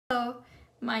Hello,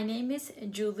 my name is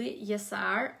Julie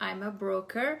Yasar. I'm a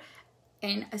broker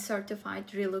and a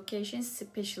certified relocation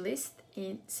specialist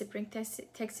in Spring,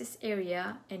 Texas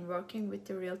area and working with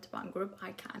the REALTOR group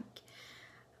Iconic.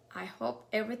 I hope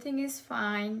everything is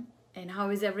fine. And how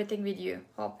is everything with you?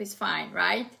 Hope is fine,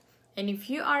 right? And if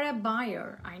you are a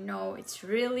buyer, I know it's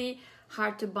really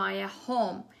hard to buy a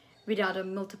home without a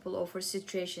multiple offer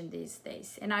situation these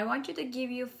days. And I want you to give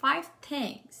you 5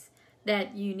 things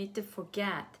that you need to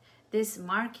forget this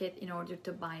market in order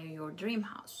to buy your dream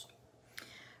house.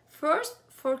 First,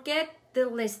 forget the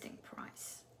listing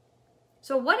price.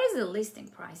 So what is the listing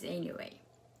price anyway?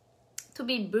 To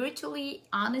be brutally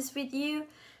honest with you,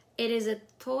 it is a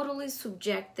totally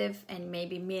subjective and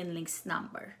maybe meaningless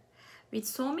number, with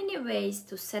so many ways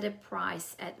to set a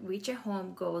price at which a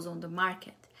home goes on the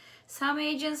market. Some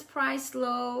agents price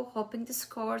low, hoping to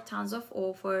score tons of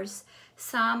offers.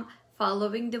 Some,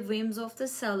 following the whims of the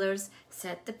sellers,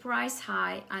 set the price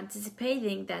high,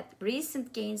 anticipating that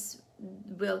recent gains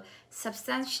will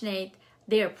substantiate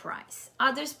their price.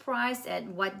 Others price at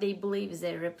what they believe is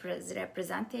a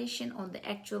representation on the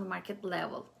actual market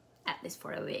level, at least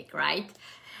for a week, right?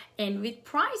 And with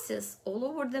prices all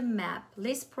over the map,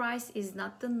 list price is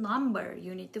not the number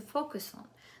you need to focus on.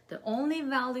 The only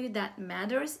value that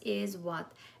matters is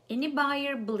what any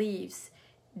buyer believes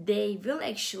they will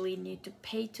actually need to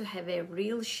pay to have a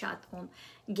real shot on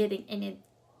getting any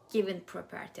given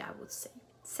property, I would say.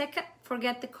 Second,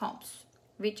 forget the comps,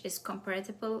 which is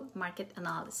comparable market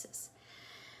analysis.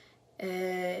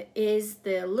 Is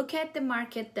the look at the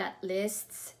market that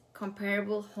lists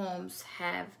comparable homes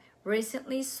have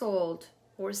recently sold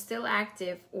or still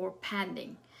active or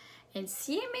pending. And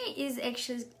CMA is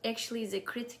actually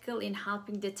critical in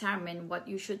helping determine what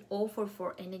you should offer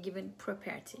for any given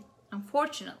property.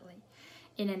 Unfortunately,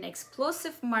 in an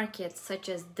explosive market such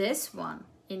as this one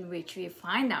in which we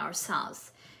find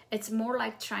ourselves, it's more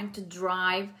like trying to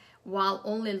drive while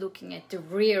only looking at the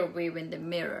rear view in the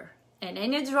mirror. And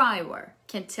any driver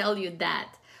can tell you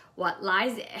that what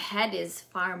lies ahead is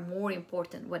far more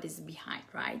important what is behind,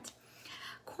 right?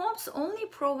 Comps only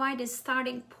provide a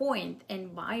starting point,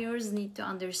 and buyers need to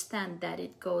understand that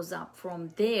it goes up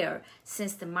from there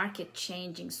since the market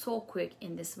changing so quick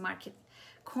in this market.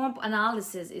 Comp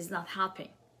analysis is not helping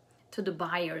to the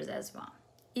buyers as well.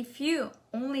 If you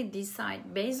only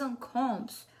decide based on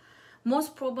comps,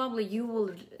 most probably you will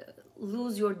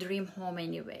lose your dream home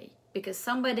anyway, because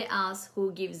somebody else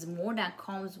who gives more than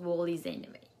comps will lose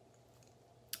anyway.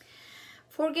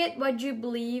 Forget what you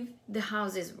believe the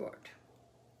house is worth.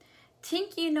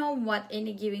 Think you know what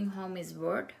any given home is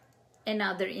worth?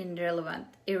 Another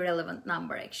irrelevant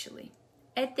number actually.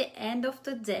 At the end of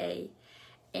the day,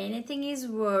 anything is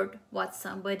worth what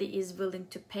somebody is willing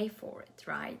to pay for it,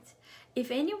 right?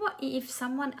 If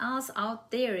someone else out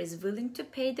there is willing to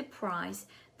pay the price,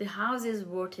 the house is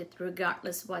worth it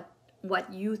regardless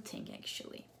what you think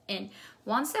actually. And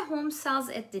once a home sells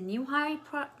at the new high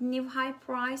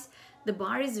price, the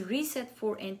bar is reset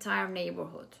for entire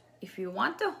neighborhood. If you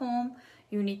want a home,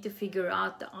 you need to figure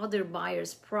out the other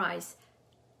buyer's price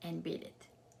and beat it.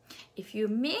 If you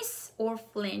miss or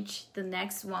flinch, the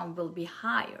next one will be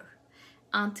higher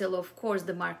until, of course,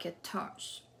 the market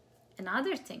turns.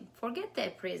 Another thing, forget the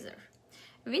appraiser.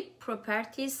 With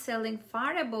properties selling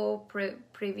far above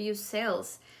previous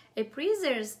sales,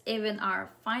 appraisers even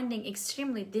are finding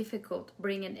extremely difficult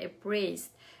bringing appraised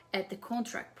at the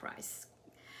contract price.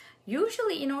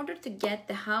 Usually, in order to get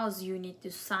the house, you need to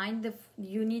sign the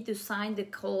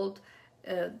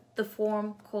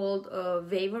form called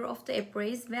waiver of the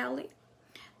appraised value.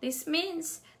 This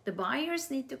means the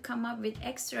buyers need to come up with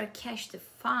extra cash to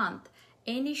fund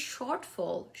any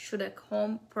shortfall should a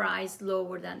home price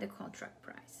lower than the contract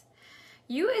price.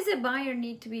 You as a buyer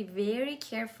need to be very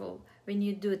careful when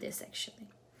you do this actually.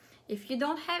 If you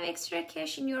don't have extra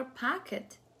cash in your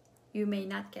pocket, you may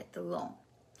not get the loan.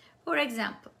 For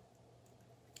example,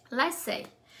 let's say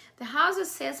the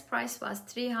house's sales price was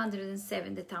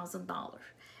 $370,000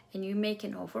 and you make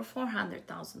an offer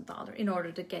 $400,000 in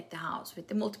order to get the house with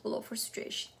the multiple offer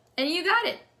situation. And you got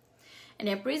it. An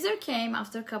appraiser came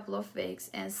after a couple of weeks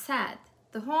and said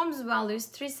the home's value is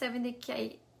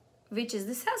 $370K, which is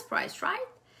the sales price, right?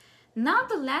 Now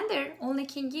the lender only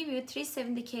can give you a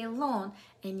 $370K loan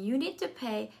and you need to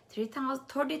pay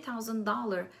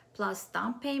 $30,000 plus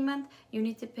down payment you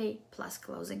need to pay plus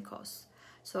closing costs.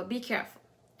 So be careful.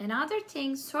 Another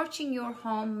thing, searching your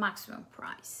home maximum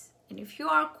price. And if you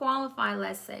are qualified,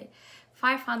 let's say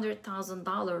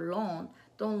 $500,000 loan,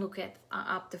 don't look at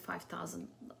up to $500,000.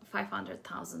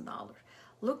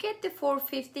 Look at the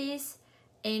 450s,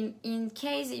 and in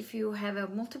case if you have a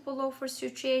multiple offer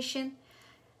situation,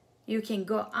 you can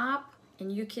go up and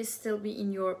you can still be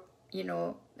in your, you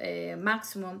know,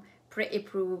 maximum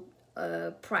pre-approved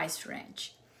price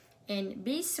range. And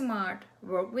be smart,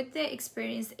 work with the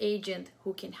experienced agent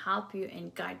who can help you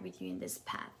and guide with you in this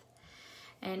path.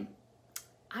 And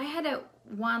I had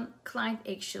one client,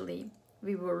 actually,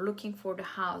 we were looking for the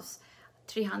house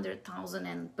 300,000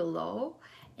 and below,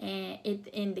 and it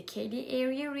in the KD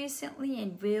area recently,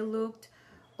 and we looked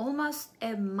almost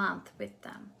a month with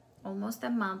them, almost a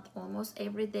month, almost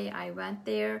every day I went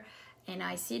there and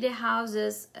I see the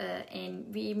houses,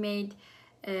 and we made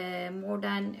more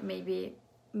than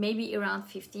maybe around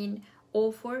 15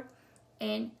 offer,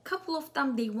 and couple of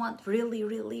them they want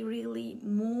really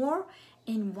more.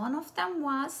 And one of them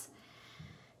was,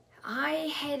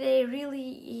 I had a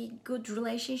really good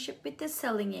relationship with the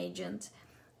selling agent,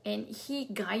 and he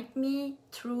guided me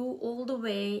through all the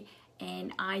way,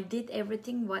 and I did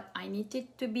everything what I needed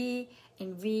to be,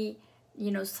 and we,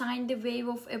 you know, signed the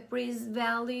waiver of appraised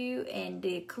value, and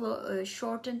they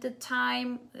shortened the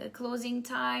time, closing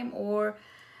time, or,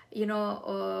 you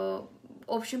know,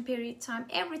 option period time,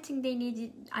 everything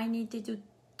I needed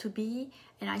to be.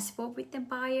 And I spoke with the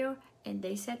buyer, and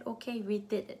they said, okay, we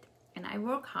did it. And I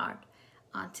worked hard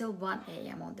until 1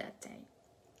 a.m. on that day.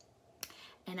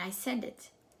 And I sent it.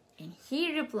 And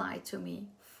he replied to me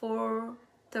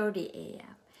 4:30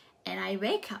 a.m. And I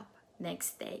wake up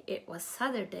next day. It was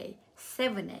Saturday,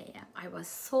 7 a.m. I was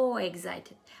so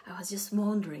excited. I was just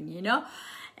wondering, you know.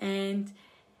 And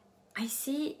I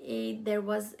see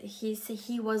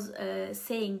he was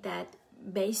saying that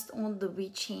based on we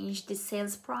changed the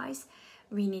sales price,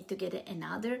 we need to get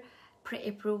another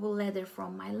pre-approval letter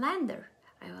from my lender.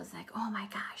 I was like, oh my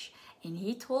gosh. And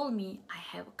he told me I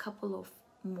have a couple of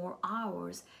more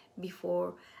hours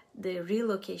before the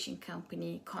relocation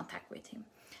company contact with him.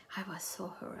 I was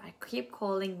so hurt. I keep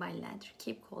calling my lender,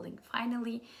 keep calling.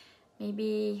 Finally,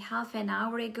 maybe half an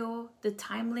hour ago, the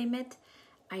time limit,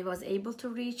 I was able to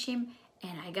reach him,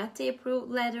 and I got the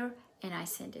approved letter and I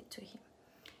sent it to him.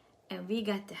 And we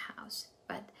got the house.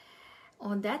 But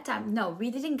on that time, no,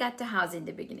 we didn't get the house in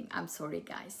the beginning. I'm sorry,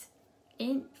 guys.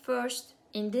 In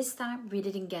this time, we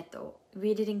didn't get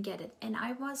it. And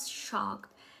I was shocked.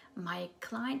 My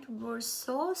client was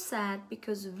so sad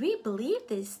because we believed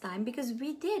this time, because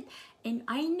we did. And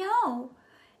I know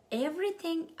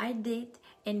everything I did,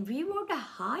 and we were the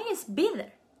highest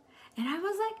bidder. And I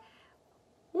was like,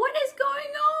 what is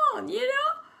going on? You know,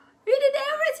 we did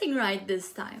everything right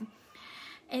this time.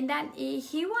 And then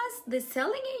the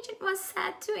selling agent was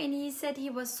sad too, and he said he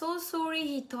was so sorry.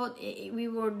 He thought we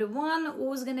were the one who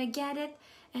was gonna get it.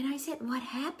 And I said, what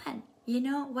happened? You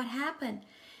know, what happened?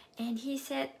 And he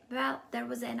said, well, there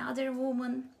was another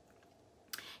woman.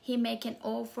 He make an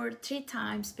offer 3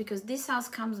 times, because this house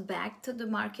comes back to the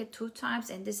market 2 times,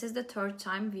 and this is the 3rd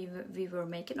time we were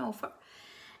making offer.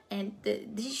 And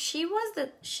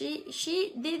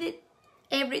she did it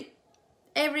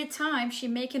every time she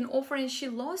make an offer, and she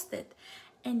lost it.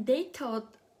 And they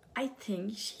thought, I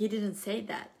think he didn't say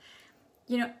that,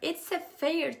 you know, it's a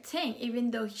fair thing.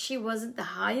 Even though she wasn't the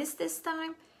highest this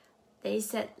time, they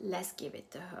said, let's give it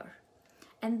to her.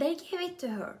 And they gave it to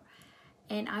her.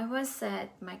 And I was sad,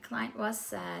 my client was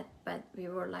sad, but we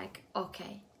were like,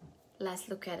 okay, let's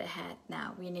look at ahead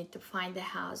now. We need to find the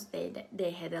house.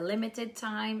 They had a limited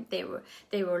time. They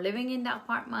were living in the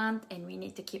apartment, and we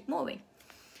need to keep moving.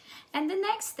 And the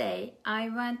next day, I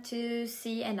went to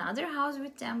see another house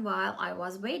with them while I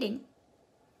was waiting.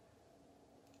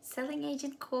 Selling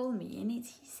agent called me, and he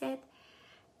said,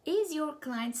 is your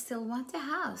client still want a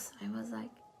house? I was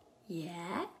like,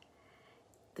 yeah.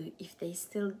 If they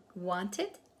still want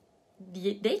it,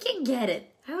 they can get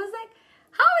it. I was like,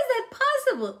 how is that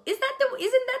possible?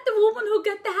 Isn't that the woman who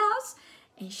got the house?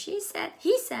 And he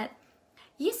said,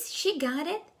 yes, she got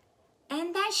it.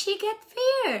 And then she got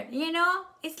fear, you know?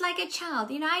 It's like a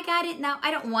child, you know, I got it now, I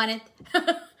don't want it.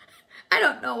 I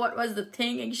don't know what was the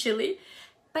thing actually.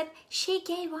 But she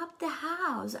gave up the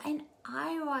house, and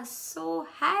I was so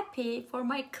happy for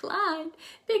my client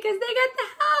because they got the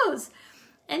house.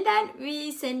 And then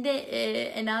we sent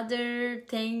another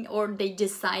thing, or they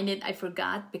just signed it, I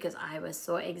forgot, because I was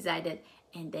so excited,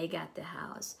 and they got the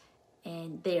house,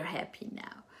 and they're happy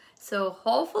now. So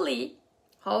hopefully,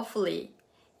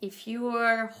 if you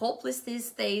are hopeless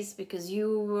these days because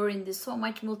you were in this so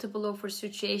much multiple offer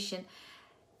situation,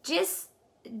 just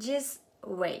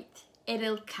wait.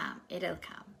 It'll come.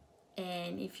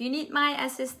 And if you need my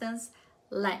assistance,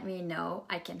 let me know.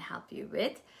 I can help you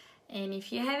with. And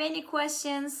if you have any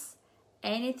questions,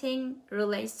 anything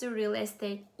relates to real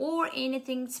estate or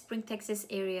anything Spring, Texas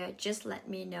area, just let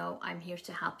me know. I'm here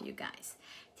to help you guys.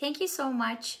 Thank you so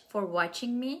much for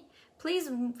watching me. please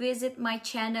visit my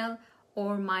channel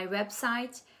or my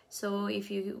website. So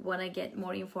if you want to get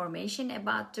more information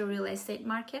about the real estate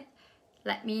market,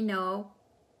 let me know.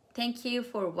 Thank you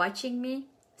for watching me.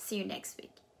 See you next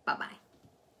week. Bye-bye.